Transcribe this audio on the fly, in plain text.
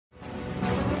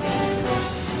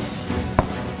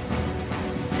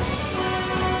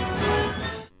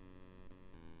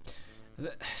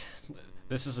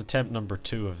This is attempt number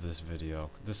 2 of this video.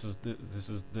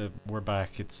 We're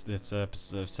back. It's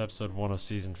episode 1 of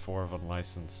season 4 of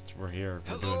Unlicensed. We're here.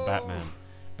 We're doing Batman.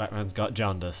 Batman's got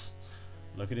jaundice.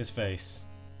 Look at his face.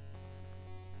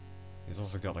 He's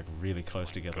also got like really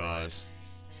close together eyes.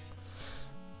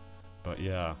 But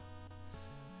yeah.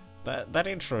 That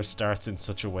intro starts in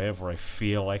such a way where I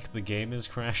feel like the game is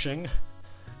crashing.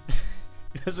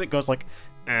 Because it goes like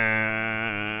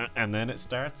and then it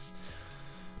starts.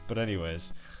 But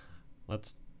anyways,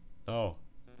 let's... Oh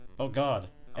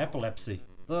god. Epilepsy.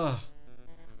 Ugh.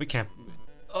 We can't...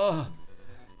 Ugh.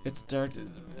 It's dark.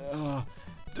 Ugh.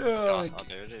 Oh,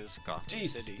 there it is. Gotham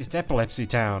Jesus. City. It's Epilepsy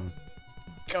Town.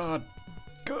 God.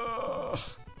 Ugh.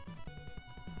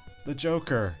 The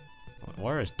Joker.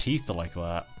 Why are his teeth like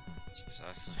that?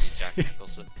 Jesus, Jack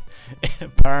Nicholson.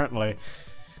 Apparently.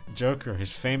 Joker,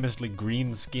 his famously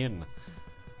green skin.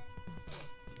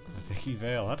 Vicky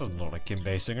Vale, that doesn't look like Kim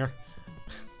Basinger.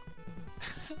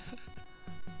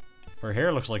 Her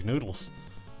hair looks like noodles.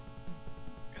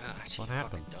 God, she What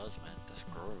happened? fucking does, man. That's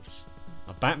gross.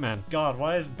 Oh, Batman. God,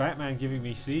 why is Batman giving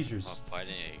me seizures? Oh,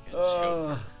 fighting against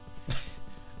Joker.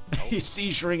 He's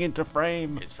seizuring into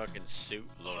frame. His fucking suit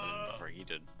loaded before he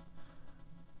did.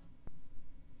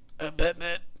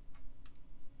 Batman.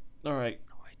 Alright,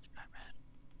 Oh, it's Batman.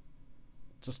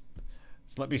 just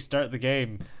let me start the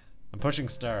game. I'm pushing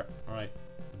start. Alright.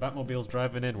 The Batmobile's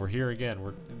driving in. We're here again.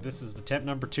 This is attempt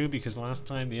number 2 because last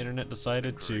time the internet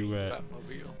decided to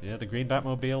Batmobile. yeah, the green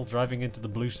Batmobile driving into the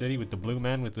blue city with the blue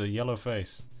man with the yellow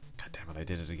face. God damn it, I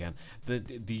did it again.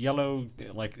 The yellow,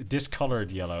 like discolored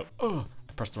yellow. Oh,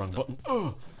 I pressed the wrong button.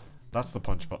 Oh, that's the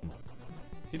punch button.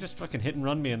 He just fucking hit and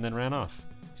run me and then ran off.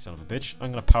 You son of a bitch.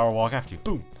 I'm gonna power walk after you.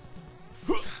 Boom.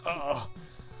 Oh.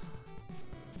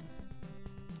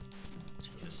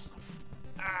 Jesus.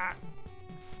 Ah.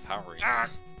 Power Rangers. Ah.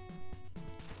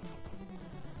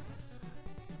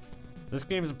 This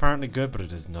game is apparently good, but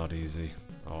it is not easy.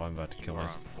 Oh, I'm about to kill You are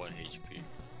us. on 1 HP.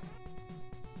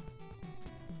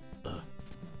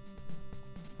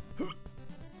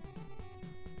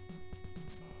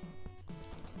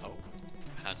 Oh,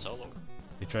 Han Solo.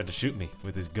 He tried to shoot me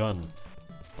with his gun,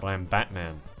 but I am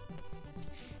Batman.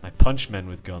 I punch men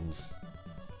with guns.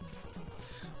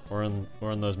 Or in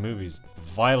those movies,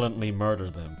 violently murder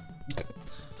them.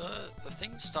 The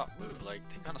things stop moving, like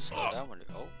they kind of slow down when it.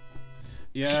 Oh.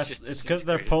 Yeah, Just it's because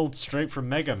they're disintegrated. pulled straight from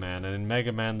Mega Man, and in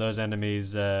Mega Man those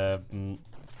enemies are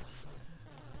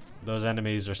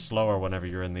slower whenever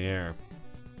you're in the air.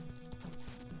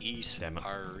 Eat Damn it.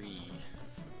 R-E.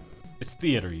 It's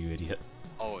theater, you idiot.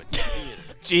 Oh, it's theater. I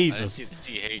didn't Jesus. see the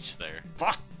TH there.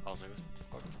 Fuck! I was like, what the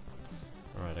fuck?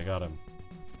 Alright, I got him.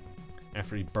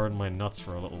 After he burned my nuts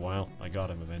for a little while, I got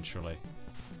him eventually.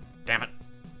 Damn it!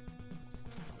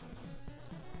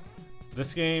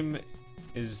 This game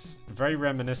is very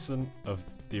reminiscent of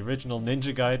the original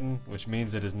Ninja Gaiden, which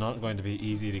means it is not going to be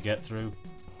easy to get through.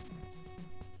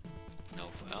 No,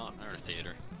 oh, another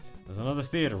theater. There's another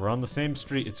theater, we're on the same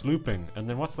street, it's looping, and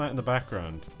then what's that in the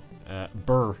background?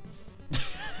 Burr.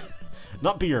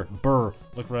 Not beer, burr.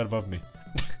 Look right above me.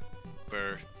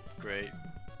 Burr, great,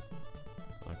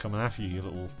 I'm coming after you, you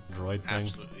little droid thing.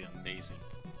 absolutely amazing.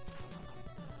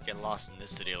 Get lost in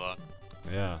this city a lot.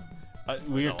 Yeah.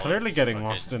 We are No, clearly it's getting fucking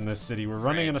lost in this city. We're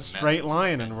running in a red straight metal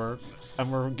line, fucking-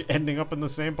 and we're ending up in the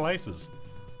same places.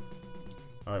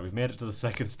 All right, we've made it to the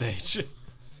second stage.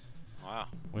 Wow.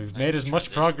 We've Nice made as much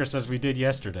transition. progress as we did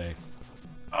yesterday.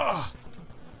 Ugh!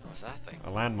 What's that thing? A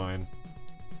landmine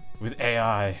with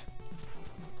AI.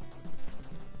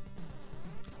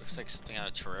 Looks like something out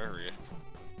of Terraria.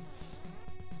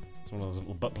 It's one of those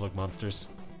little butt plug monsters.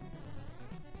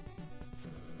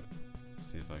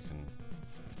 Let's see if I can.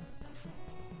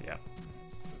 Yeah.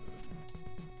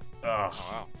 Ugh. Oh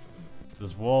wow.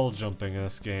 There's wall jumping in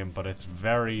this game, but it's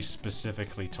very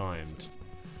specifically timed.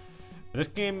 This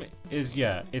game is,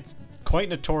 yeah, it's quite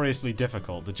notoriously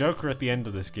difficult. The Joker at the end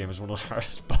of this game is one of the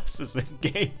hardest bosses in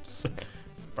games.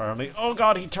 Apparently. Oh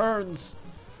god, he turns!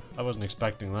 I wasn't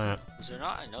expecting that. Was there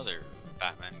not another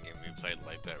Batman game we played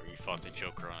like that where you fought the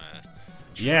Joker on a train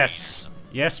or Yes! something?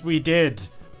 Yes, we did!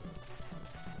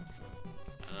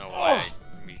 I don't know why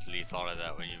I immediately thought of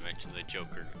that when you mentioned the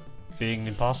Joker. Being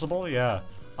impossible? Yeah.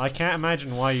 I can't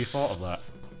imagine why you thought of that.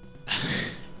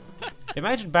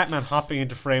 Imagine Batman hopping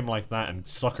into frame like that and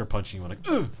sucker punching you like,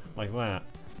 ugh, like that.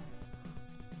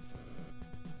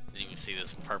 Didn't even see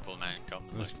this purple man coming.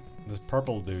 This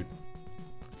purple dude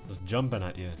just jumping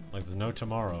at you like there's no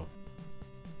tomorrow.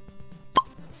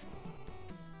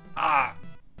 Ah!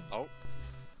 Oh.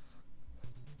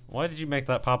 Why did you make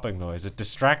that popping noise? It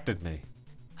distracted me.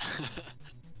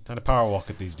 Time to power walk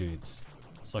at these dudes.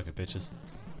 Suck it, bitches.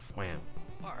 Wham.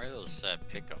 What are those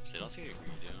pickups? They don't seem to be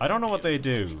doing. I don't know what they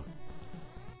anything do.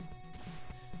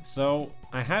 So,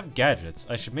 I have gadgets.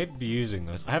 I should maybe be using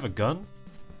those. I have a gun.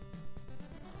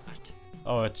 What?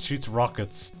 Oh, it shoots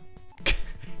rockets.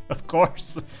 Of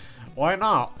course. Why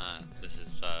not? This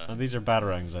is And these are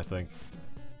batarangs, I think.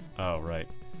 Oh, right.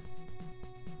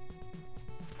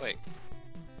 Wait.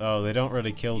 Oh, they don't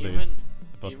really kill Even, dudes.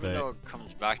 But even they... though it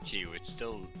comes back to you, it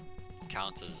still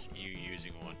counts as you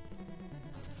using one.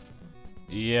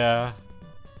 Yeah.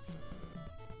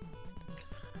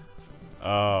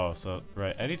 Oh, so,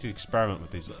 right. I need to experiment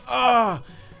with these. Ah!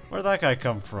 Where'd that guy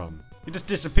come from? He just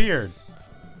disappeared.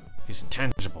 He's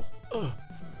intangible. Ugh.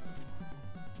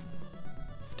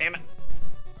 Damn it.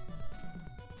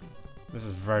 This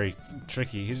is very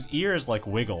tricky. His ears like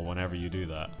wiggle whenever you do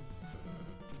that.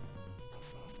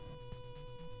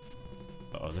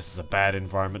 Oh, this is a bad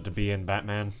environment to be in,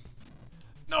 Batman.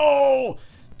 No!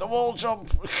 The wall jump!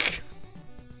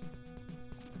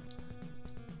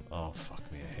 Oh, fuck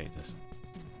me, I hate this.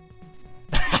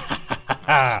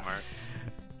 Smart.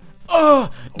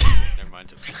 Oh! Oh, never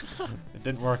mind. It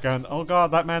didn't work out. Oh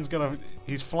god, that man's got a...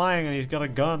 He's flying and he's got a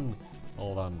gun.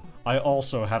 Hold on. I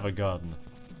also have a gun.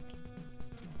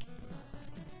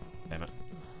 Damn it.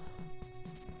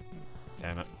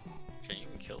 Damn it. Can you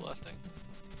even kill that thing?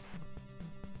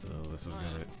 Oh, this is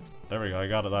gonna... There we go, I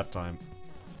got it that time.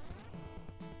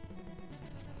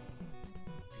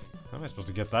 How am I supposed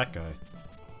to get that guy?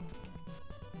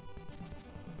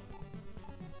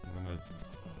 I'm gonna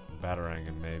batarang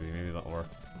him maybe. Maybe that'll work.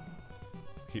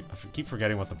 I keep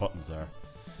forgetting what the buttons are.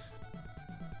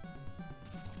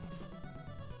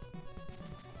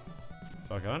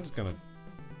 Fuck it, I'm just gonna...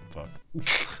 Fuck.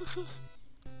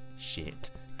 Shit.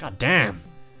 God damn!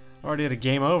 Already had a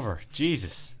game over.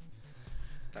 Jesus.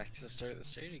 Back to the start of the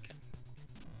stage again.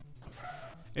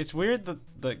 It's weird that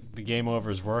the game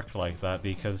overs work like that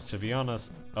because, to be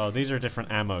honest... Oh, these are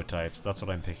different ammo types. That's what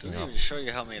I'm picking Doesn't up. even show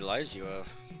you how many lives you have.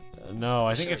 No,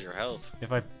 I It think shows if... your health.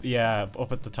 If I... Yeah,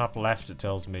 up at the top left it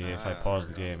tells me. If I pause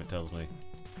the there we go. game it tells me.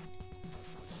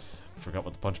 Forgot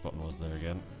what the punch button was there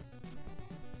again.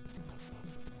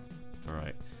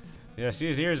 Alright. Yeah, see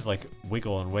his ears like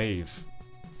wiggle and wave.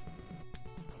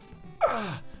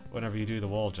 Ah! Whenever you do the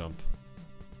wall jump.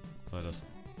 I just...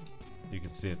 You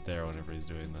can see it there whenever he's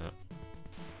doing that.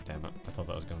 Damn it, I thought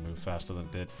that was gonna move faster than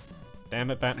it did.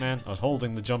 Damn it, Batman, I was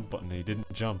holding the jump button and he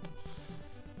didn't jump.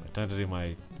 I'm trying to do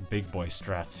my big boy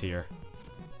strats here.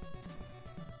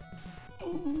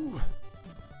 Ooh!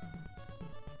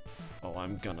 Oh,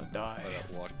 I'm gonna die. But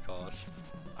at what cost?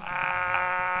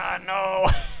 Ah, no!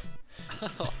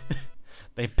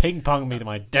 They ping-ponged me to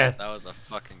my death. That was a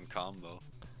fucking combo.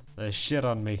 They shit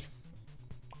on me.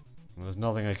 There was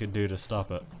nothing I could do to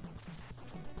stop it.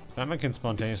 Batman can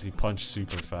spontaneously punch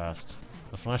super fast.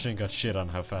 The Flash ain't got shit on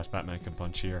how fast Batman can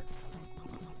punch here.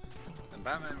 And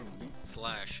Batman would beat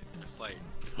Flash in a fight.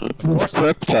 What's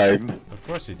prep time? Of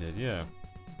course he did, yeah.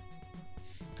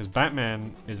 Because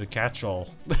Batman is a catch-all.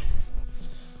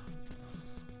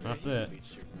 That's Yeah, he it. beat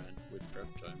Superman with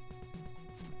prep time.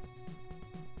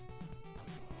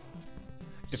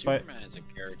 If Superman is a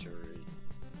character who is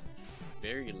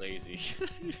very lazy.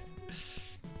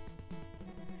 If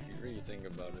you really think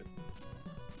about it.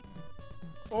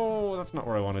 Oh, that's not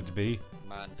where I wanted to be.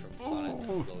 Man from planet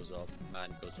Ooh. blows up,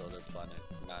 man goes to other planet,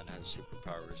 man has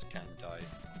superpowers, can't die.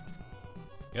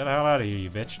 Get the hell out of here, you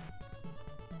bitch.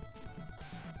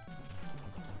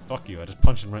 Fuck you, I just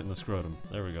punched him right in the scrotum.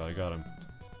 There we go, I got him.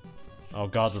 Oh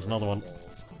god, there's another one.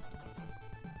 Balls.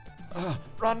 Ah,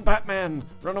 run, Batman!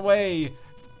 Run away!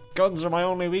 Guns are my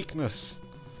only weakness.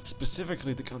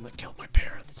 Specifically the gun that killed my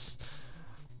parents.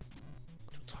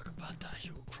 Don't talk about that,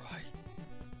 you will cry.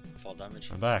 Fall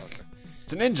damage? I'm back. Okay.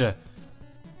 It's a ninja!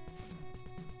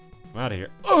 I'm out of here.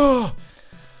 Oh!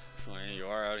 Oh, yeah, you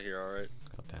are out here, alright.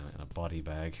 God damn it, in a body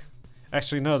bag.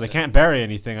 Actually, no, they can't bury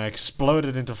anything. I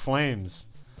exploded into flames.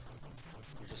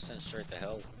 You just sent straight to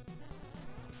hell.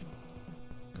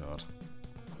 God.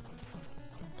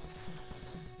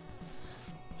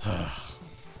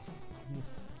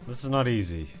 This is not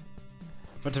easy.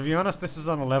 But to be honest, this is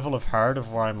on a level of hard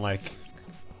of where I'm like,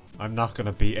 I'm not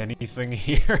gonna beat anything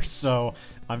here, so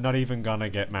I'm not even gonna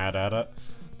get mad at it.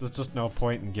 There's just no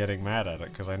point in getting mad at it,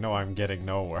 because I know I'm getting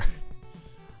nowhere.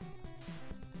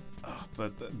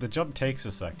 Ugh, the jump takes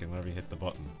a second whenever you hit the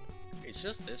button. It's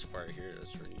just this part here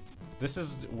that's really... This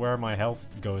is where my health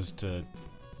goes to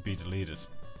be deleted.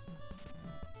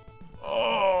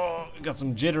 Oh, got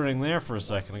some jittering there for a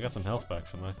second. I got some health back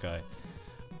from that guy.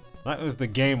 That was the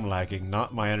game lagging,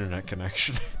 not my internet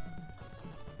connection.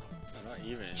 No, not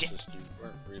even, it's Shit. just you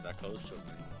weren't really that close to it.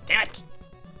 Damn it!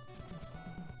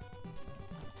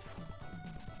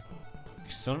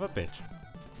 son of a bitch.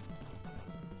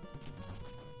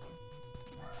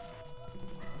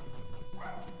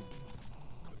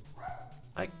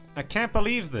 I can't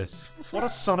believe this. What a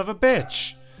son of a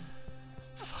bitch.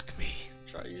 Fuck me.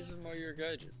 Try using more of your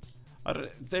gadgets.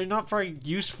 They're not very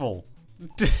useful.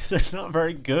 They're not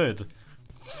very good.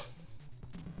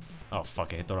 Oh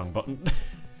fuck, I hit the wrong button.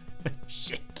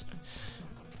 Shit.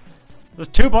 There's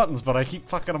 2 buttons, but I keep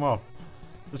fucking them up.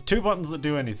 There's 2 buttons that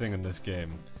do anything in this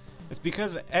game. It's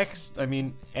because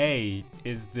A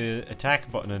is the attack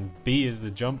button and B is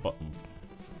the jump button.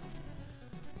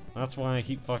 That's why I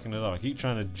keep fucking it up. I keep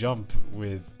trying to jump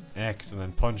with X and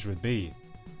then punch with B.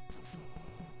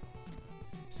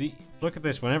 See, look at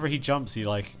this. Whenever he jumps, he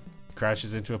like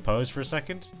crouches into a pose for a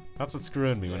second. That's what's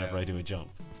screwing me whenever I do a jump.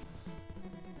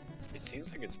 It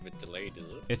seems like it's a bit delayed, is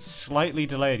it? It's slightly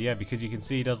delayed, yeah, because you can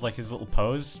see he does like his little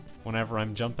pose whenever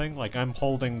I'm jumping. Like I'm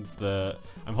holding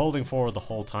forward the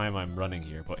whole time I'm running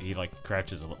here, but he like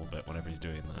crouches a little bit whenever he's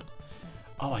doing that.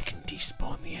 Oh, I can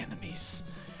despawn the enemies.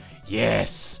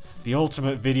 Yes! The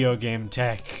ultimate video game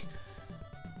tech.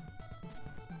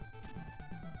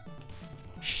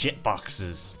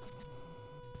 Shitboxes.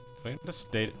 If I can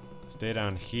just stay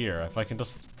down here, if I can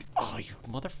just... Oh, you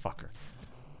motherfucker.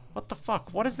 What the fuck?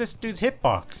 What is this dude's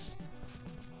hitbox?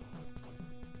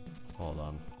 Hold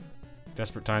on.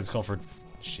 Desperate times call for...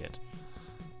 Shit.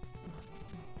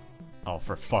 Oh,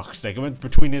 for fuck's sake. I went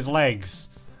between his legs.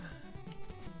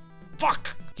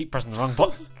 Fuck! Keep pressing the wrong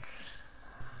button.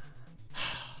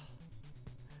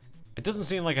 It doesn't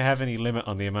seem like I have any limit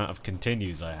on the amount of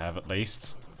continues I have, at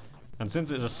least. And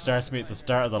since it just starts me at the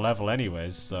start of the level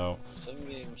anyways, so... Some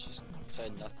games just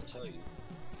decide not to tell you.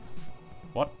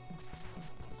 What?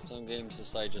 Some games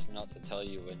decide just not to tell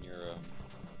you when your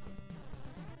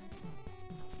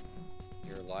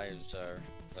lives are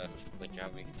left, like you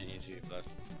have any continues you've left.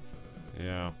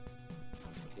 Yeah.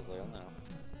 Because I don't know.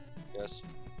 Yes.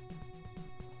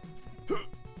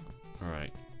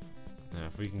 Alright. Now,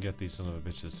 if we can get these son of a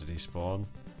bitches to despawn,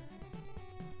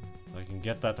 I can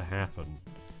get that to happen.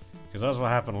 Because that was what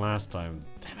happened last time.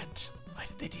 Damn it! Why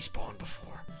did they despawn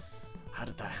before? How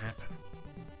did that happen?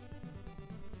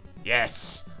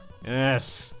 Yes!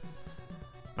 Yes!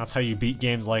 That's how you beat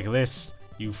games like this.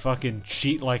 You fucking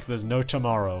cheat like there's no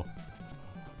tomorrow.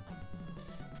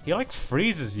 He like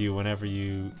freezes you whenever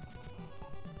you...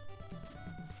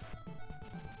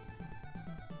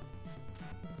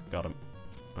 Got him.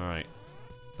 Alright.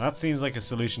 That seems like a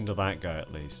solution to that guy,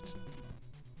 at least.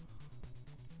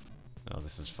 Oh,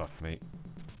 this is fucked, mate.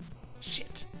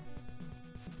 Shit!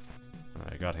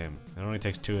 Alright, I got him. It only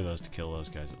takes 2 of those to kill those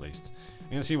guys, at least. I'm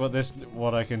gonna see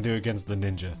what I can do against the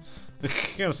ninja. I'm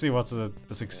gonna see what's a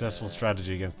successful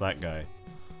strategy against that guy.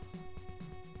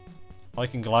 I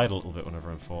can glide a little bit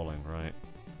whenever I'm falling, right?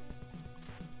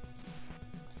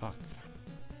 Fuck.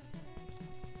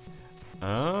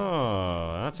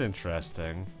 Oh, that's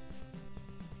interesting.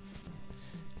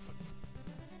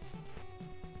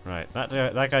 Right,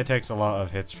 that guy takes a lot of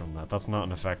hits from that. That's not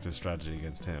an effective strategy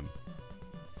against him.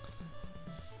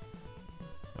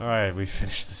 Alright, we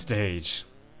finished the stage.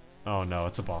 Oh no,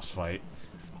 it's a boss fight.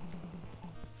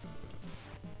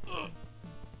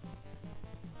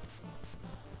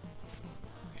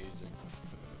 Easy.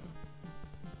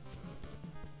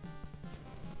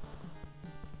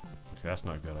 Okay, that's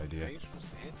not a good idea. How are you supposed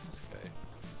to hit this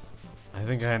guy? I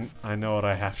think I know what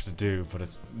I have to do, but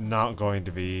it's not going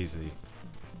to be easy.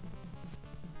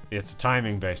 It's a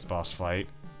timing-based boss fight.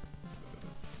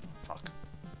 Fuck.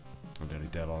 I'm nearly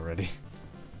dead already.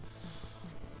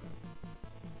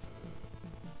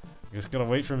 I just gotta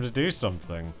wait for him to do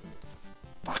something.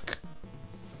 Fuck.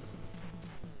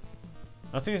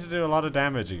 That seems to do a lot of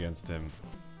damage against him.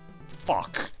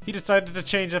 Fuck. He decided to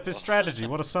change up his strategy.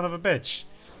 What a son of a bitch.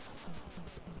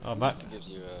 Oh, This gives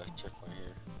you a checkpoint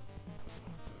here.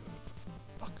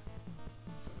 Fuck.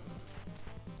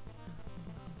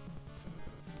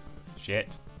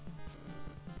 Shit.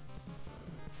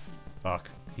 Fuck.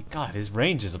 God, his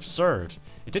range is absurd.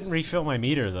 It didn't refill my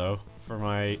meter, though, for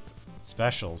my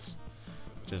specials,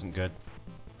 which isn't good.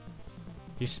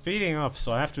 He's speeding up,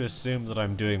 so I have to assume that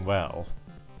I'm doing well.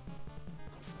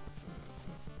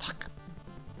 Fuck.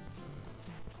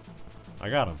 I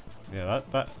got him. Yeah,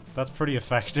 that's pretty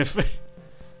effective.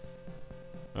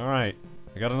 Alright,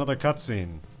 I got another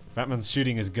cutscene. Batman's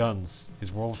shooting his guns,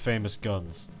 his world-famous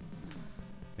guns.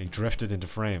 He drifted into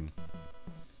frame.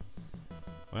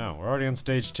 Wow, we're already on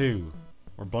stage 2.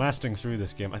 We're blasting through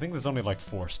this game. I think there's only like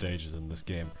 4 stages in this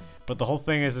game. But the whole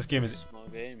thing is this game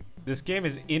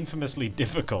is infamously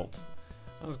difficult.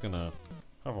 I was gonna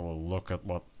have a little look at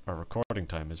what our recording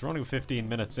time is. We're only 15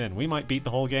 minutes in. We might beat the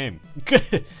whole game.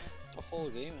 The whole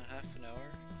game in half an hour?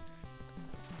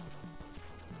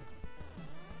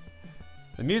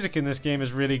 The music in this game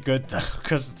is really good though,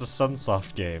 because it's a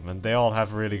Sunsoft game, and they all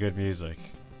have really good music.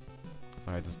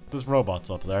 Alright, there's robots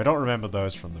up there. I don't remember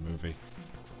those from the movie.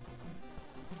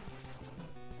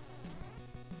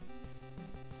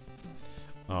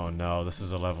 Oh no, this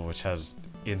is a level which has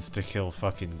insta-kill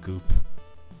fucking goop.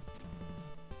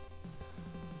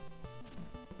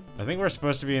 I think we're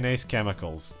supposed to be in Ace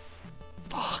Chemicals.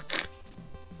 Fuck!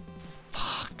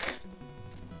 Fuck!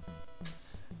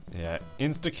 Yeah,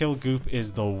 insta-kill goop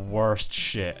is the worst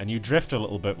shit, and you drift a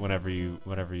little bit whenever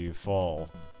you fall.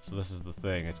 So this is the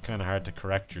thing, it's kind of hard to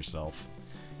correct yourself.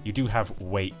 You do have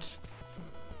weight.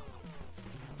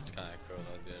 It's kind of cool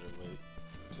that they had a weight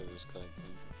to this kind of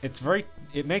thing. It's very...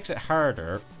 it makes it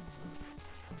harder.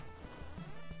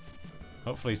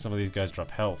 Hopefully some of these guys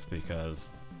drop health, because...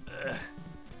 oh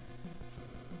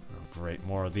great,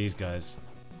 more of these guys.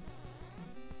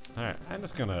 Alright, I'm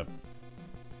just gonna...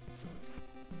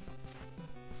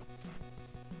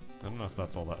 I don't know if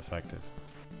that's all that effective.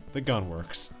 The gun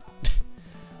works.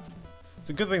 It's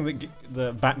a good thing that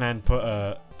the Batman put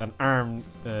an arm,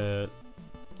 a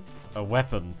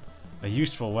weapon, a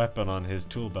useful weapon on his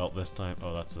tool belt this time.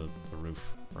 Oh, that's a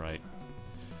roof, right.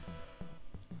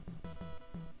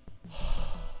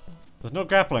 There's no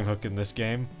grappling hook in this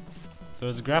game.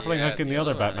 There's a grappling hook in the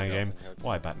other Batman game.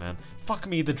 Why, Batman? Fuck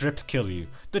me, the drips kill you.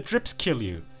 The drips kill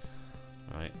you.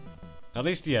 Alright. At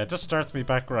least, yeah, it just starts me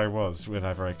back where I was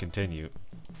whenever I continue.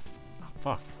 Oh,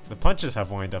 fuck. The punches have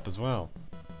wind up as well.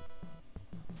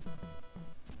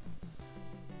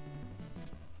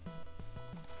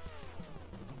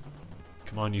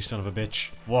 Come on, you son of a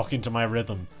bitch. Walk into my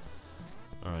rhythm.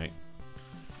 Alright.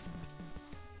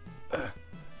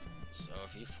 So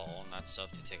if you fall on that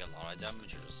stuff, do you take a lot of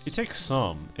damages? You take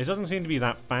some. It doesn't seem to be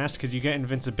that fast because you get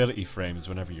invincibility frames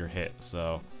whenever you're hit,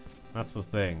 so that's the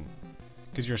thing.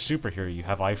 Because you're a superhero, you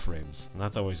have iframes, and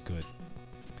that's always good.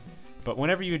 But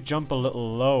whenever you jump a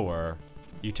little lower,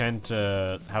 you tend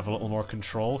to have a little more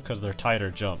control because they're tighter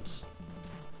jumps.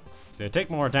 So you take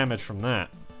more damage from that.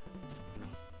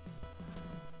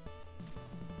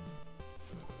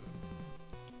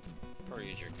 Probably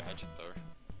use your gadget though.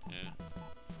 Yeah.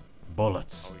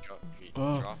 Bullets.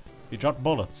 Oh, You dropped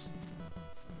bullets.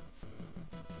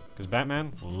 Because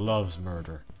Batman loves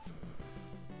murder.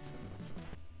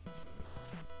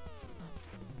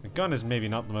 The gun is maybe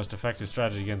not the most effective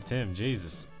strategy against him,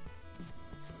 Jesus.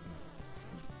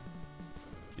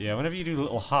 Yeah, whenever you do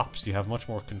little hops, you have much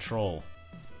more control.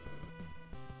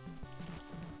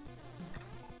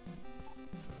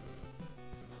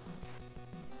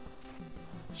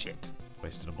 Shit.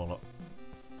 Wasted a bullet.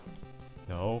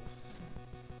 No.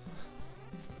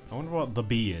 I wonder what the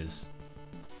B is.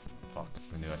 Fuck,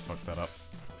 I knew I fucked that up.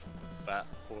 Bat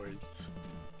points.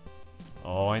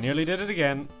 Oh, I nearly did it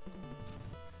again.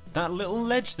 That little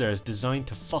ledge there is designed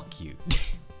to fuck you.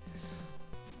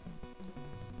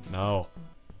 No.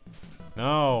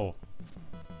 No.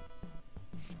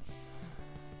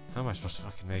 How am I supposed to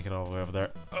fucking make it all the way over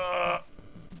there?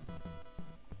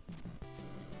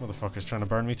 This motherfucker's trying to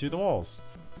burn me through the walls.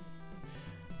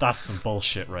 That's some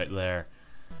bullshit right there.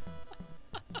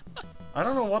 I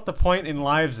don't know what the point in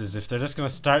lives is if they're just gonna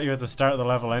start you at the start of the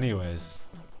level anyways.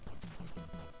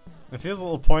 It feels a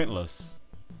little pointless.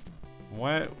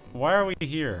 Why are we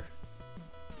here?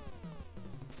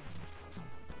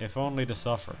 If only to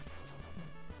suffer.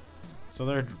 So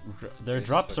their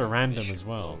drops are random as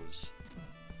well.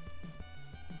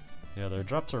 Yeah, their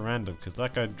drops are random because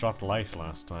that guy dropped life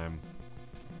last time.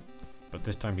 But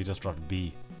this time he just dropped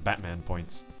B. Batman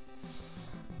points.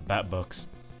 Bat books.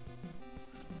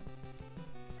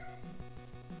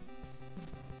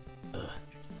 Ugh.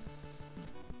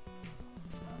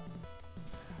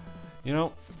 You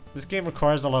know, this game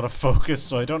requires a lot of focus,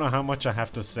 so I don't know how much I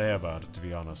have to say about it, to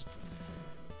be honest.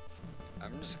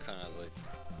 I'm just kind of like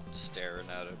staring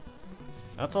at it.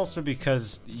 That's also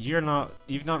because you've not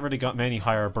really got many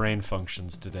higher brain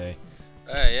functions today.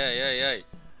 Hey.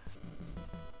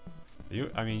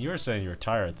 I mean, you were saying you were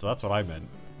tired, so that's what I meant.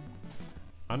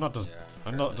 I'm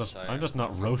just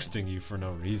not roasting you for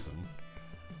no reason.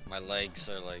 My legs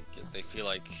are like, they feel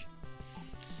like,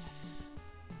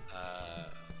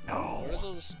 No. what are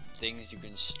those things you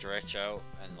can stretch out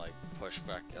and like push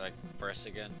back, like press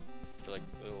again? Feel like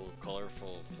little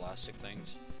colorful plastic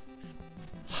things.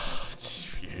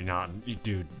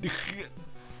 Dude.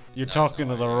 You're talking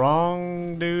to the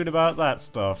wrong dude about that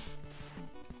stuff.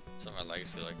 So my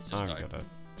legs feel like just I'm gonna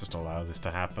just allow this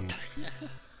to happen.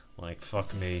 Like,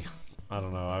 fuck me. I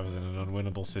don't know, I was in an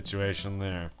unwinnable situation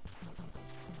there.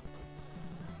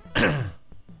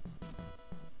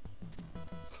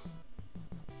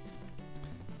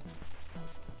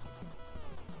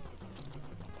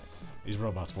 These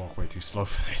robots walk way too slow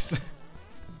for this.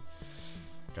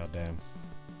 God damn.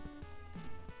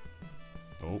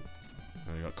 Oh,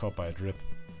 now you got caught by a drip.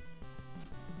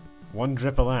 One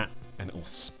drip of that, and it'll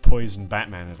poison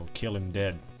Batman. It'll kill him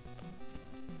dead.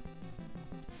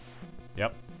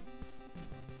 Yep.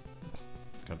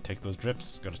 Gotta take those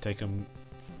drips. Gotta take them.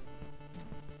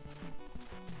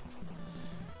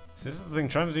 So this is the thing.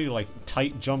 Trying to do like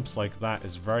tight jumps like that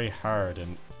is very hard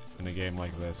in a game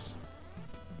like this.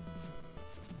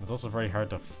 It's also very hard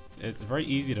to. It's very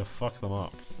easy to fuck them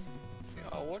up.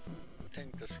 Yeah, I wouldn't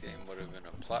think this game would have been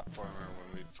a platformer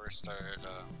when we first started.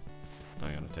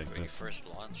 I gotta take when this. you first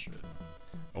launched it.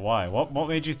 Why? What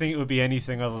made you think it would be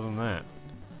anything other than that?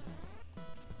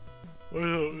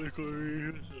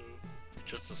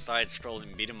 Just a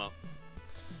side-scrolling beat 'em up.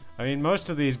 I mean, most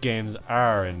of these games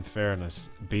are, in fairness,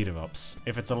 beat 'em ups.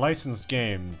 If it's a licensed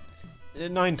game,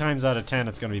 9 times out of 10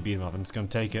 it's gonna be beat 'em up, and it's gonna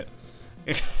take it.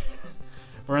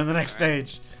 We're in the next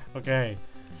stage. Okay.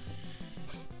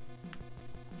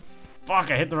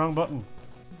 Fuck! I hit the wrong button.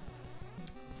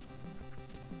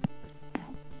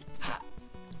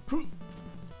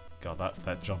 God,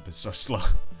 that jump is so slow.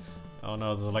 Oh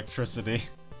no, there's electricity.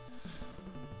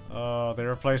 Oh, they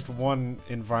replaced one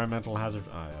environmental hazard.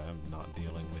 I am not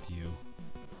dealing with you.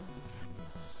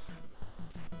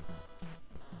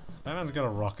 Batman's got a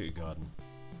rocket gun.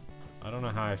 I don't know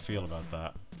how I feel about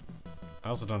that. I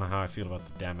also don't know how I feel about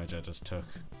the damage I just took.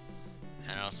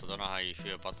 And I also don't know how you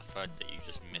feel about the fact that you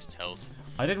just missed health.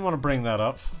 I didn't want to bring that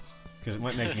up, because it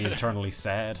might make me eternally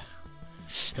sad.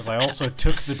 Because I also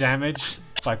took the damage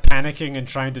by panicking and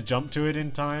trying to jump to it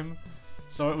in time.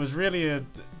 So it was really a...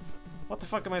 What the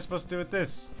fuck am I supposed to do with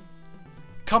this?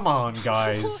 Come on,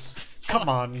 guys. Come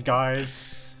on,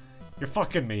 guys. You're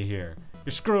fucking me here.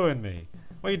 You're screwing me.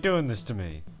 Why are you doing this to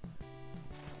me?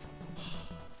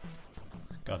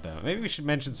 God damn it. Maybe we should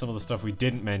mention some of the stuff we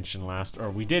didn't mention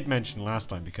we did mention last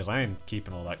time, because I ain't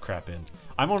keeping all that crap in.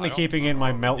 I'm only keeping in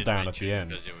my meltdown at the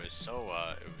end. Because it was so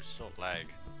lag.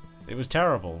 It was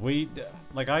terrible.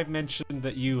 Like I've mentioned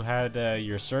that you had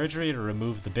your surgery to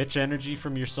remove the bitch energy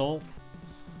from your soul.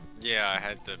 Yeah, I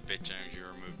had the bitch energy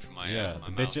removed from my yeah, my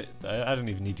the mouth. bitch. I don't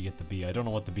even need to get the B. I don't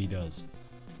know what the B does.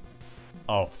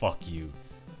 Oh fuck you.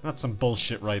 That's some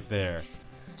bullshit right there.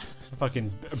 I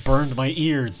fucking burned my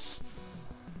ears.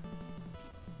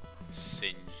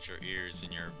 Singed your ears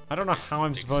and your. I don't know how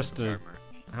I'm big supposed to. armor.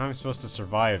 How I'm supposed to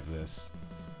survive this.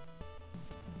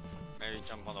 Maybe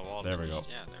jump on the wall. There we go.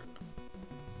 Yeah, there we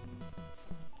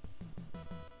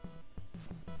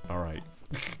go. Alright.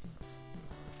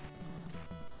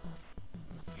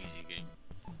 Easy game.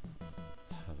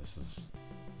 This is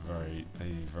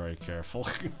very careful.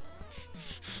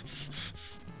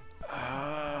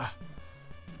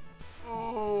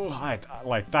 Oh,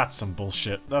 like that's some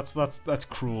bullshit. That's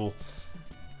cruel.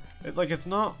 It's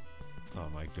not. Oh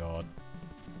my god.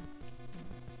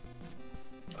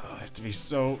 I have to be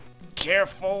so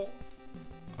careful.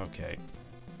 Okay.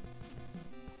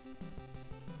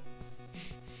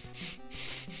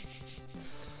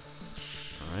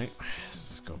 Alright, let's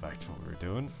just go back to what we were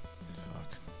doing.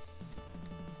 Fuck.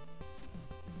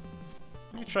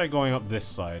 Let me try going up this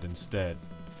side instead.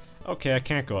 Okay, I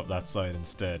can't go up that side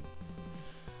instead.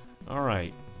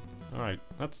 Alright. Alright,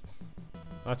 that's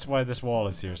why this wall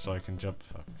is here, so I can jump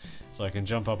up. So I can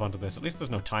jump up onto this. At least there's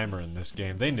no timer in this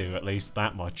game. They knew at least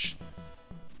that much.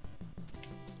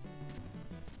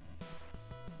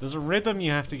 There's a rhythm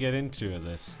you have to get into of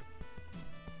this.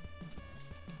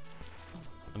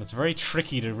 And it's very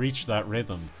tricky to reach that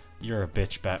rhythm. You're a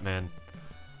bitch, Batman.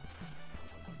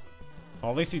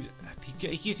 Well, at least he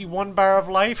gives you 1 bar of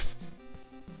life?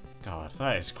 God,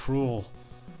 that is cruel.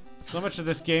 So much of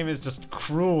this game is just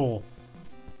cruel.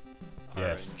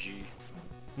 Yes.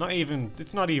 RNG.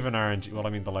 It's not even RNG. Well, I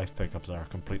mean, the life pickups are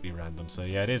completely random, so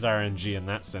yeah, it is RNG in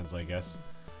that sense, I guess.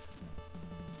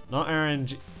 Not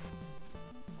RNG.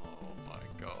 Oh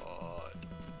my god.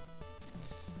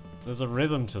 There's a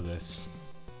rhythm to this,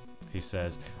 he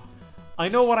says. I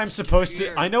know what I'm supposed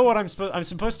to. I know what I'm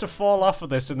supposed to fall off of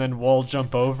this and then wall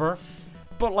jump over.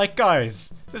 But like,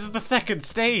 guys, this is the 2nd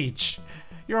stage.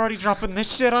 You're already dropping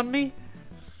this shit on me?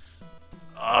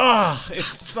 Ugh, it's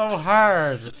so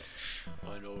hard.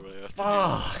 I know, right? I have to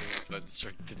Fuck. do what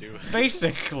strict to do.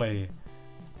 Basically.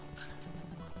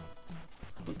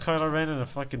 Put Kylo Ren in a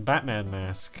fucking Batman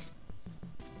mask.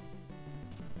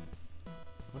 I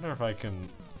wonder if I can...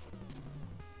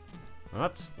 Well,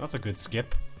 that's a good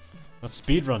skip. That's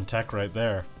speedrun tech right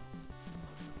there.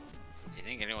 You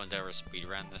think anyone's ever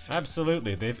speedrun this game?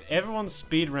 Absolutely. Everyone's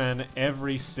speedrun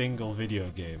every single video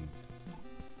game.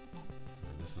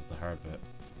 And this is the hard bit.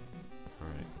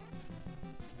 Alright.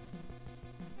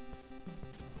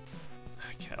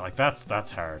 Okay, like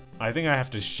that's hard. I think I have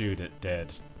to shoot it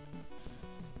dead.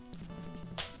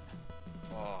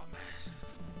 Oh man.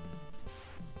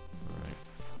 Alright.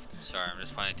 Sorry, I'm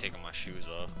just finally taking my shoes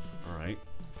off. Alright.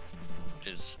 Which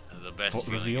is the best Foot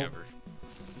feeling reveal? ever.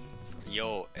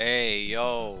 Yo, hey,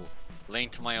 yo.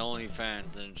 Link to my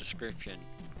OnlyFans in the description.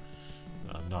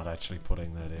 I'm not actually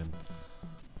putting that in.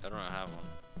 I don't have one.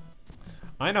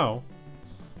 I know.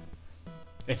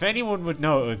 If anyone would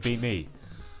know, it would be me.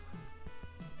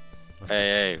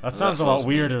 Hey, That sounds a lot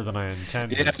weirder than I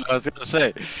intended. Yeah, I was gonna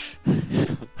say.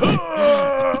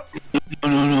 No,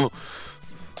 No.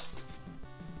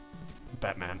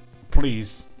 Batman,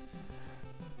 please.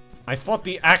 I fought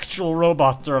the actual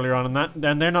robots earlier on,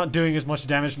 and they're not doing as much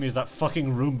damage to me as that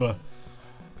fucking Roomba.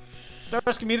 They're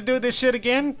asking me to do this shit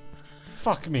again?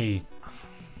 Fuck me.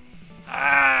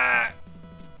 Ah!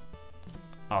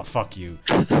 Oh, fuck you.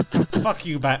 Fuck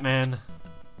you, Batman.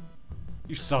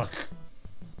 You suck.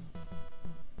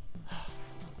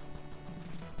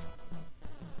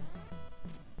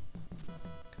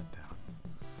 Cut down.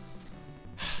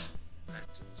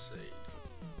 That's insane.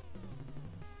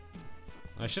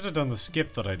 I should have done the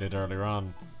skip that I did earlier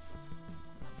on.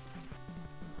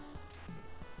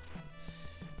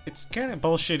 It's kind of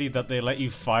bullshitty that they let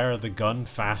you fire the gun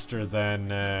faster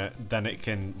than it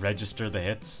can register the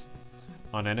hits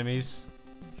on enemies.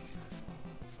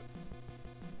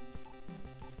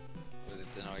 Was it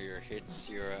then all your hits,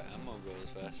 your ammo goes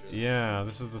faster? Yeah,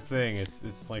 this is the thing.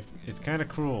 It's like it's kind of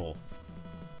cruel.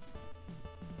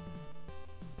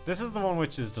 This is the one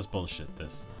which is just bullshit.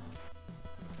 This.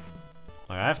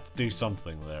 Like, I have to do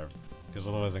something there, because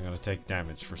otherwise I'm gonna take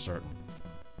damage for certain.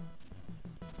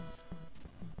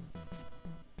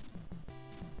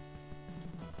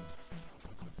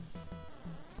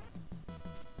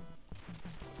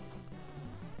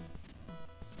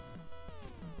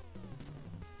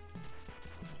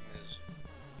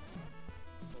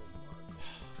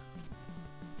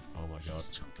 Oh my god.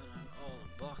 Just jumping on all the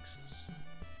boxes.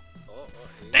 Hey.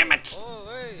 Damn it! Oh,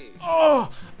 hey!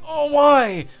 Oh! Oh,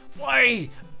 why? Why?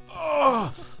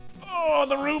 Oh! Oh,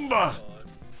 the Roomba!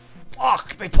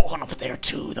 Fuck! They put one up there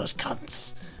too, those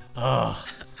cunts. Oh.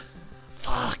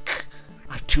 Fuck!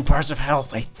 I have 2 bars of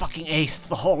health. I fucking aced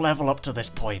the whole level up to this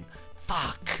point.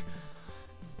 Fuck!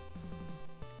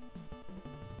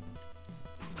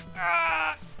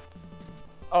 Ah!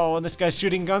 Oh, and this guy's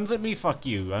shooting guns at me? Fuck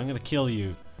you. I'm gonna kill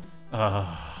you.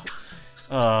 I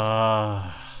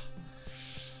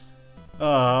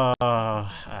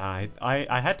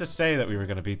had to say that we were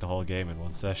gonna beat the whole game in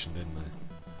one session, didn't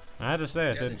I? I had to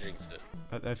say it, didn't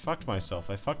I fucked myself.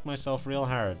 I fucked myself real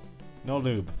hard. No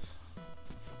lube.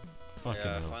 Fucking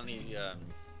Yeah, I hell. finally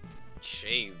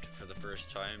shaved for the first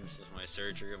time since my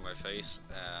surgery on my face.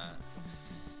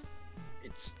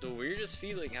 It's the weirdest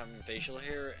feeling having facial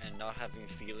hair and not having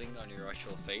feeling on your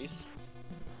actual face.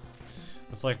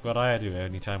 It's like what I do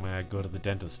anytime I go to the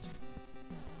dentist.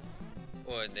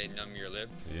 Oh, and they numb your lip.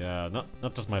 Yeah, not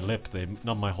just my lip, they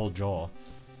numb my whole jaw.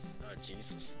 Oh,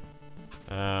 Jesus.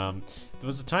 There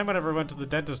was a time whenever I went to the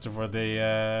dentist where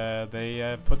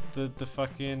they put the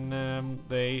fucking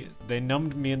they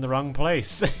numbed me in the wrong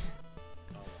place. Oh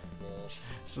my gosh.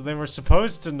 So they were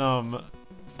supposed to numb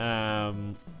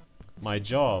my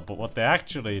jaw, but what they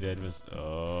actually did was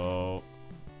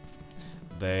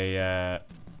they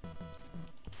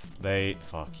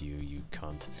fuck you, you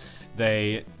cunt.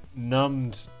 They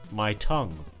numbed my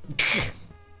tongue.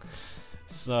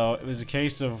 So it was a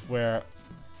case of where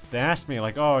they asked me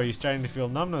like, "Oh, are you starting to feel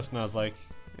numbness?" And I was like,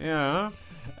 "Yeah."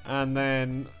 And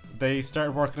then they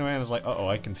started working away, and I was like, "Uh oh,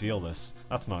 I can feel this.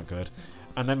 That's not good."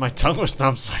 And then my tongue was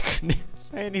numb, so I couldn't even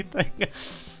say anything.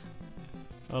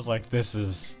 I was like, "This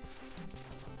is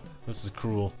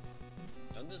cruel."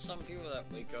 Aren't there some people that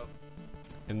wake up?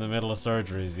 In the middle of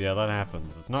surgeries, yeah, that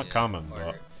happens. It's not common, or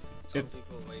but some it's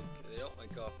people they don't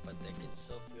wake up, but they can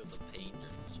still feel the pain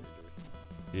during the surgery.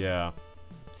 yeah.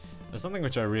 There's something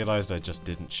which I realized I just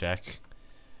didn't check.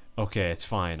 Okay, it's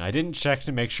fine. I didn't check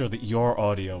to make sure that your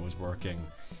audio was working,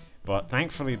 but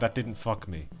thankfully that didn't fuck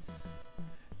me.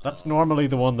 That's normally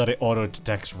the one that it auto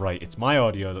detects right. It's my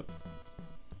audio that.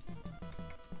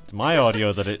 It's my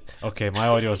audio that it. Okay, my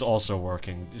audio is also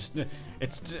working.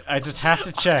 I just have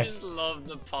to check. I just love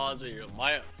the pause of your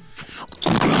my.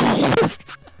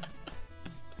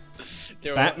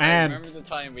 Batman. I remember the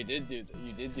time we did do that.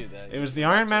 You did do that. It was the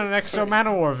Iron Man and Exo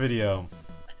Manowar video.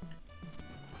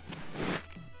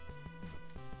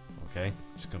 Okay,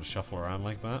 just gonna shuffle around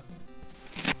like that.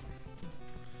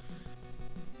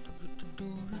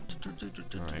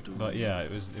 Alright, but yeah, it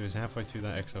was halfway through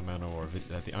that Exo Manowar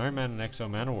the Iron Man and Exo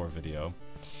Manowar video.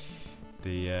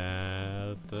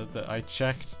 I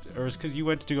checked, or it was because you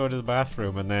went to go to the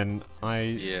bathroom, and then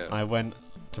Yeah. I went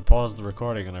to pause the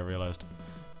recording, and I realized,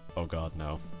 oh god,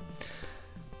 no.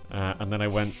 And then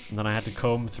I had to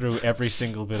comb through every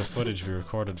single bit of footage we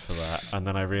recorded for that, and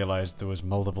then I realized there was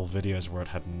multiple videos where it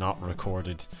had not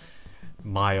recorded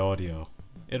my audio.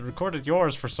 It recorded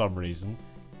yours for some reason,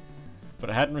 but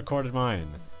it hadn't recorded mine.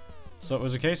 So it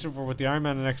was a case of where with the Iron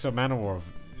Man and Exo Manowar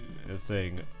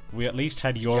thing, we at least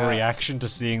had your reaction to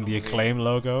seeing the Acclaim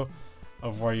logo,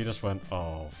 of where you just went,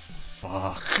 oh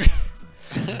fuck.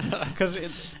 Because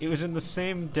it was in the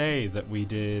same day that we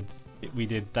did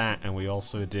that, and we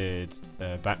also did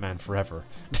Batman Forever.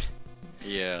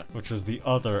 Yeah. Which was the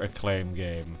other Acclaim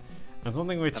game. And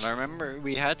something which... And I remember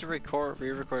we had to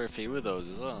re-record a few of those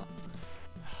as well.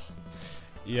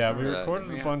 Yeah, we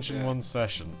recorded a bunch in one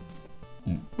session.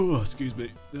 Oh, excuse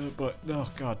me. But, oh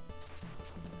god.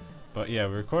 But yeah,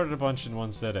 we recorded a bunch in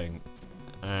one sitting.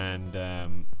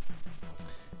 And,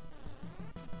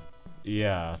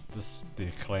 yeah, the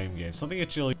Acclaim game. Something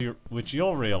which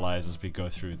you'll realize as we go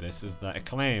through this is that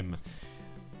Acclaim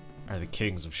are the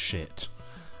kings of shit.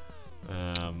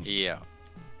 Yeah.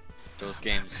 Those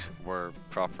games were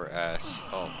proper ass.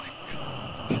 Oh my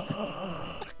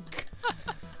god.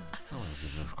 How long have we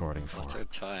been recording for? What's our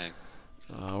time?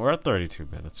 We're at 32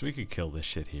 minutes. We could kill this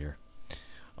shit here.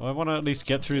 Oh, I want to at least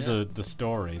get through the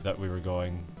story that we were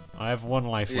going. I have one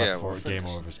life left for game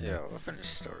overs now. Yeah, we'll finish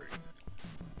the story.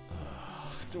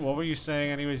 What were you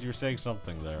saying anyways? You were saying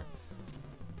something there.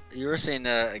 You were saying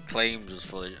Acclaimed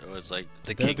was like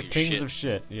the They're king the of kings shit. of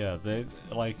shit. Yeah, they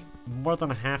like more than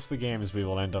half the games we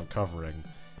will end up covering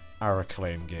are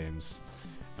Acclaim games.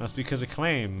 And that's because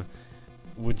Acclaim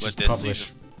would just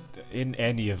publish in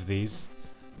any of these,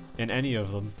 in any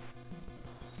of them.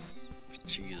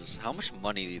 Jesus, how much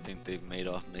money do you think they've made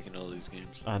off making all these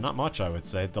games? Not much, I would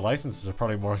say. The licenses are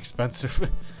probably more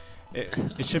expensive.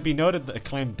 It should be noted that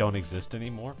Acclaim don't exist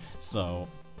anymore, so...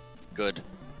 Good.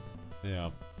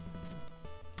 Yeah.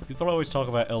 People always talk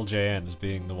about LJN as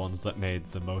being the ones that made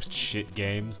the most shit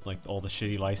games, like all the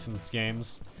shitty licensed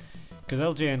games. Because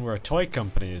LJN were a toy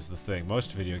company is the thing,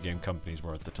 most video game companies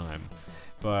were at the time.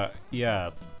 But yeah,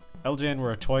 LJN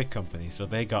were a toy company, so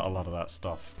they got a lot of that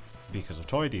stuff because of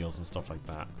toy deals and stuff like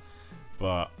that.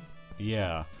 But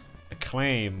yeah,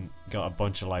 Acclaim got a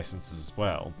bunch of licenses as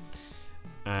well.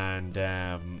 And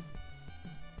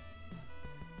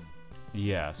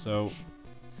yeah, so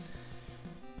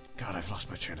God, I've lost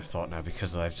my train of thought now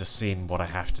because I've just seen what I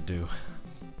have to do.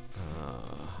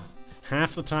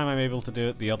 Half the time I'm able to do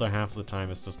it, the other half of the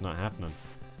time it's just not happening.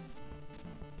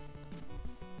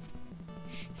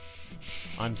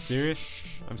 I'm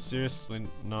serious. I'm seriously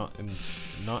not in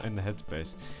the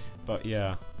headspace. But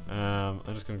yeah, I'm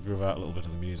just gonna groove out a little bit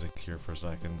of the music here for a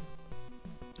second.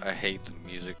 I hate the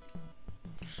music.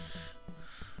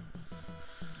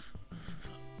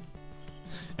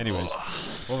 Anyways,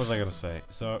 what was I gonna say?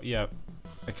 So yeah,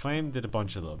 Acclaim did a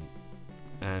bunch of them,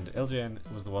 and LJN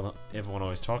was the one that everyone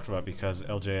always talked about because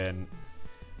LJN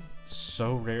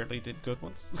so rarely did good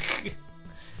ones.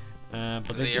 But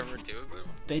Did they ever do a good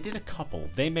one? They did a couple.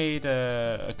 They made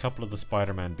a couple of the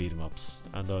Spider-Man beat 'em ups,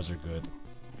 and those are good.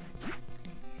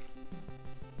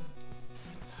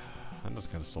 I'm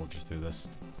just gonna soldier through this.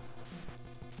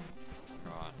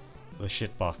 Go on. The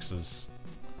shit boxes.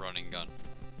 Running gun.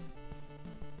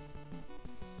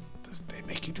 They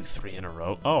make you do 3 in a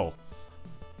row. Oh!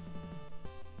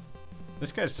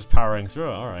 This guy's just powering through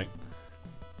it, alright.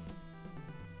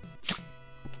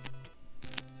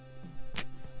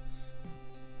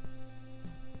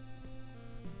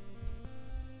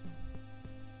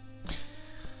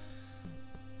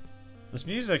 This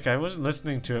music, I wasn't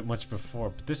listening to it much before,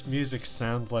 but this music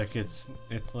sounds like it's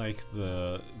like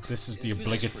this is the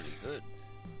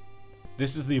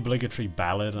obligatory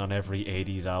ballad on every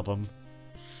 80s album.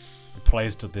 It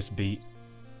plays to this beat.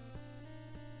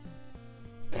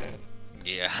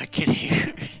 Yeah, I can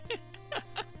hear it.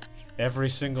 Every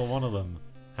single one of them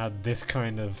had this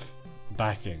kind of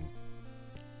backing.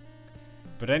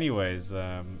 But anyways,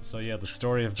 so yeah, the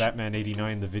story of Batman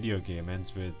 89, the video game,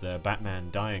 ends with Batman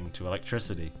dying to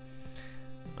electricity.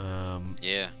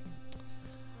 Yeah.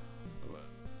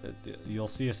 You'll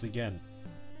see us again.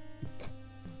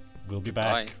 We'll be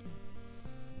back. Bye.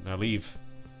 Now leave.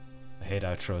 I hate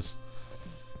outros.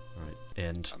 Alright,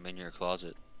 end. I'm in your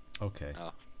closet. Okay.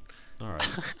 Oh. Alright.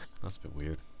 That's a bit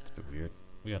weird. It's a bit weird.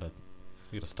 We gotta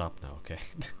stop now, okay?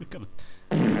 We gotta...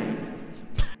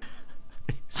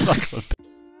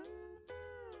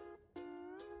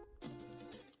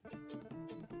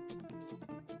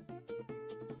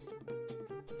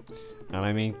 And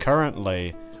I mean,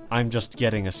 currently, I'm just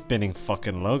getting a spinning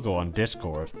fucking logo on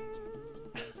Discord.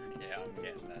 Yeah, I'm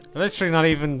getting that. I've literally not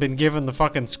even been given the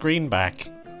fucking screen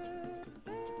back.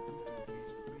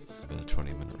 It's been a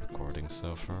 20-minute recording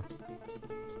so far.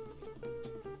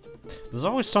 There's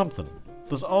always something.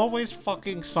 There's always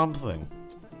fucking something.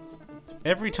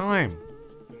 Every time.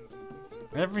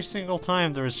 Every single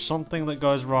time there is something that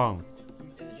goes wrong.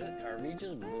 Are we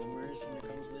just boomers when it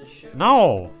comes to this shit?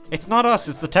 No! It's not us,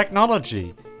 it's the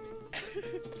technology.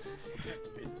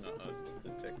 It's not us, it's the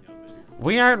technology.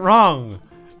 We aren't wrong.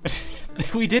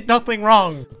 We did nothing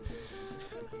wrong.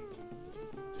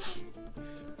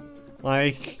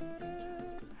 Like,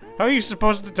 how are you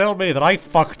supposed to tell me that I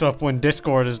fucked up when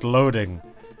Discord is loading?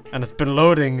 And it's been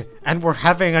loading, and we're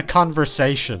having a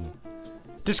conversation.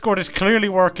 Discord is clearly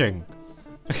working.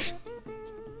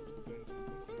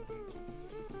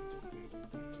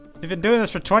 You've been doing this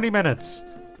for 20 minutes.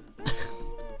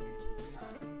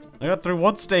 I got through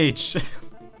one stage. And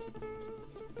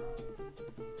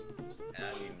I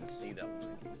didn't even see that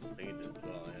one completed as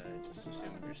well. I just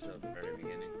assumed you're still at the very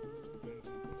beginning.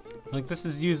 Like, this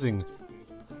is using...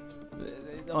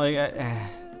 Like, I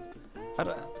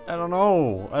don't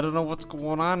know. I don't know what's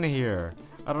going on here.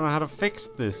 I don't know how to fix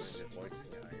this.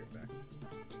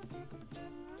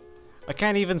 I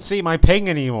can't even see my ping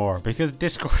anymore because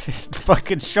Discord isn't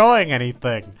fucking showing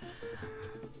anything.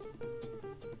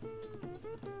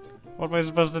 What am I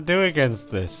supposed to do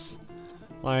against this?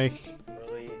 Like...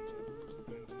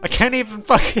 I can't even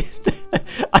fucking...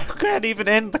 I can't even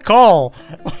end the call!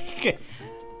 Like...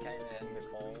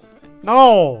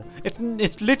 No!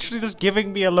 It's literally just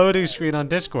giving me a loading screen on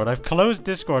Discord. I've closed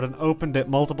Discord and opened it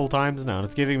multiple times now and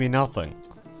it's giving me nothing.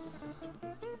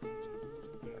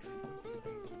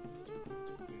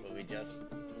 But we just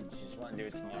want to do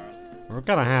it tomorrow. We're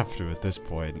gonna have to at this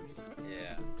point.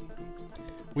 Yeah.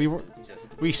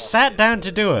 We sat down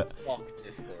to do it. Fuck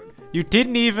Discord. You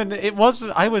didn't even... It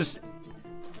wasn't... I was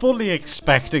fully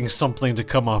expecting something to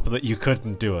come up that you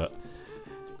couldn't do it.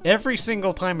 Every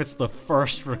single time it's the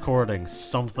first recording,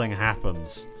 something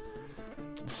happens.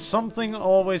 Something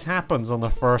always happens on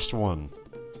the first one.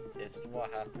 This is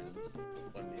what happens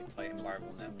when we play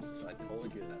Marvel Nemesis. I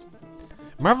told you that.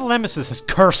 Marvel Nemesis has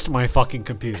cursed my fucking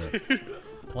computer.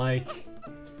 Like...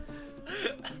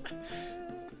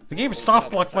 The game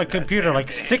soft-locked my computer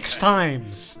like 6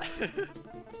 times.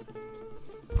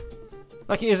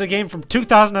 Like it is a game from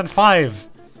 2005.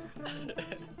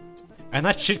 And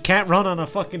that shit can't run on a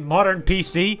fucking modern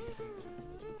PC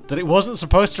that it wasn't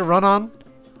supposed to run on?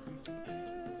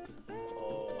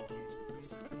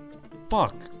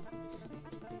 Fuck.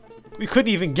 We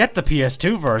couldn't even get the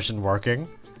PS2 version working.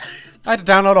 I had to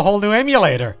download a whole new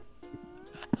emulator.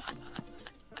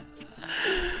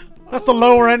 That's the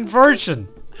lower end version.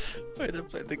 I had to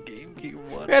play the GameCube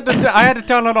one. I had to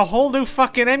download a whole new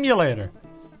fucking emulator.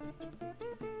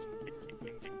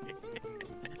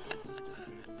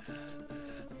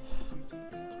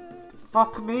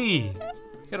 Fuck me.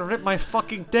 Gonna rip my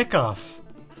fucking dick off.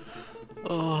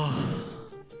 Oh.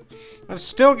 I'm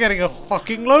still getting a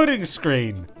fucking loading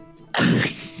screen.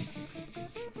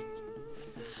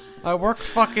 I work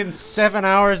fucking 7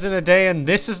 hours in a day and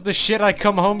this is the shit I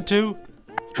come home to?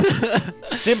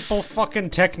 Simple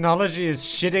fucking technology is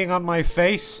shitting on my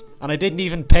face and I didn't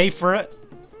even pay for it?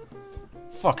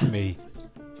 Fuck me.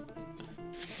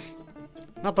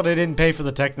 Not that I didn't pay for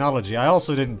the technology, I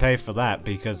also didn't pay for that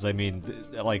because, I mean,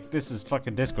 like, this is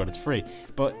fucking Discord, it's free.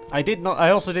 But I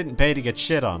also didn't pay to get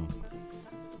shit on.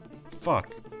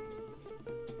 Fuck.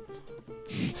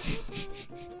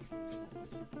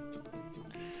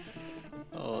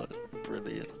 Oh,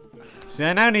 brilliant. See,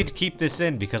 I now need to keep this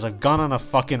in because I've gone on a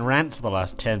fucking rant for the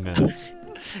last 10 minutes.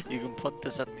 You can put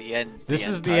this at the end. This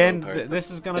is the end, this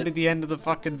is gonna be the end of the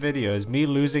fucking video, is me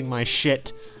losing my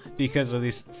shit because of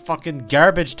this fucking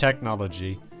garbage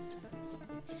technology.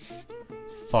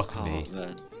 Fuck me.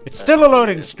 Man. It's still a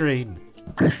loading screen!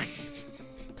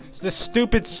 It's this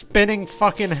stupid spinning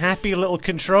fucking happy little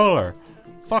controller.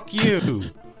 Fuck you!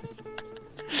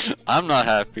 I'm not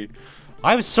happy.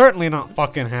 I'm certainly not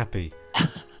fucking happy.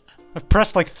 I've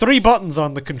pressed like 3 buttons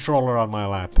on the controller on my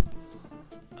lap.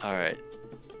 Alright.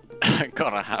 I'm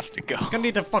gonna have to go. I'm gonna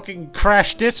need to fucking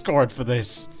crash Discord for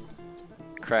this.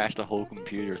 Crash the whole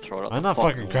computer, throw it out I'm the not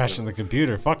fucking window. crashing the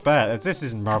computer. Fuck that. This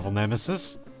isn't Marvel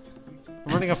Nemesis.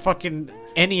 I'm running a fucking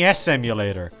NES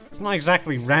emulator. It's not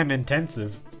exactly RAM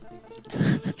intensive.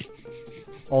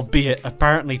 Albeit,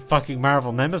 apparently fucking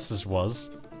Marvel Nemesis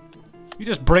was. You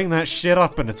just bring that shit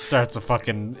up and it starts a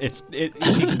fucking... It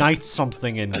ignites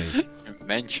something in me.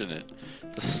 Mention it.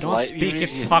 Don't speak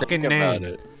its fucking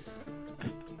name.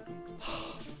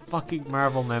 fucking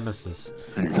Marvel nemesis.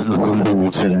 I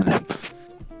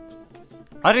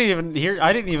I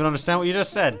didn't even understand what you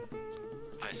just said.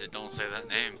 said, don't say that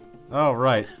name. Oh,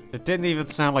 right. It didn't even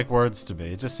sound like words to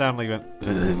me. It just sounded like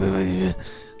went.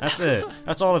 That's it.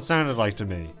 That's all it sounded like to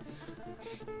me.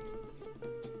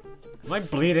 Am I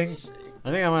bleeding?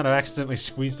 I think I might have accidentally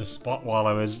squeezed a spot while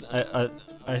I was.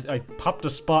 I popped a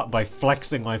spot by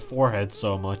flexing my forehead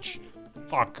so much.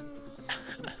 Fuck.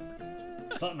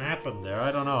 Something happened there.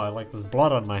 I don't know. Like there's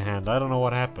blood on my hand. I don't know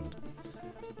what happened.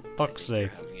 Fuck's sake.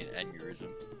 Having an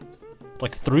aneurysm.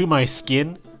 Like through my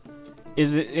skin?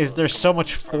 Is there so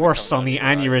much force on the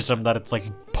aneurysm that it's like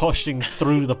pushing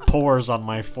through the pores on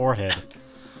my forehead?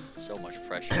 So much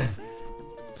pressure.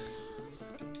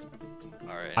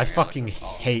 Alright. I fucking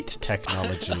hate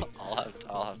technology.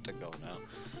 I'll have to go now.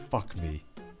 Fuck me.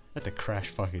 I had to crash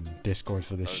fucking Discord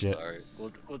for this shit. Alright,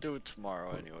 we'll do it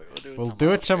tomorrow anyway. We'll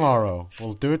do it tomorrow.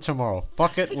 We'll do it tomorrow.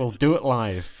 Fuck it, we'll do it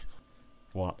live.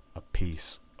 What a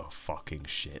piece of fucking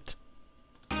shit.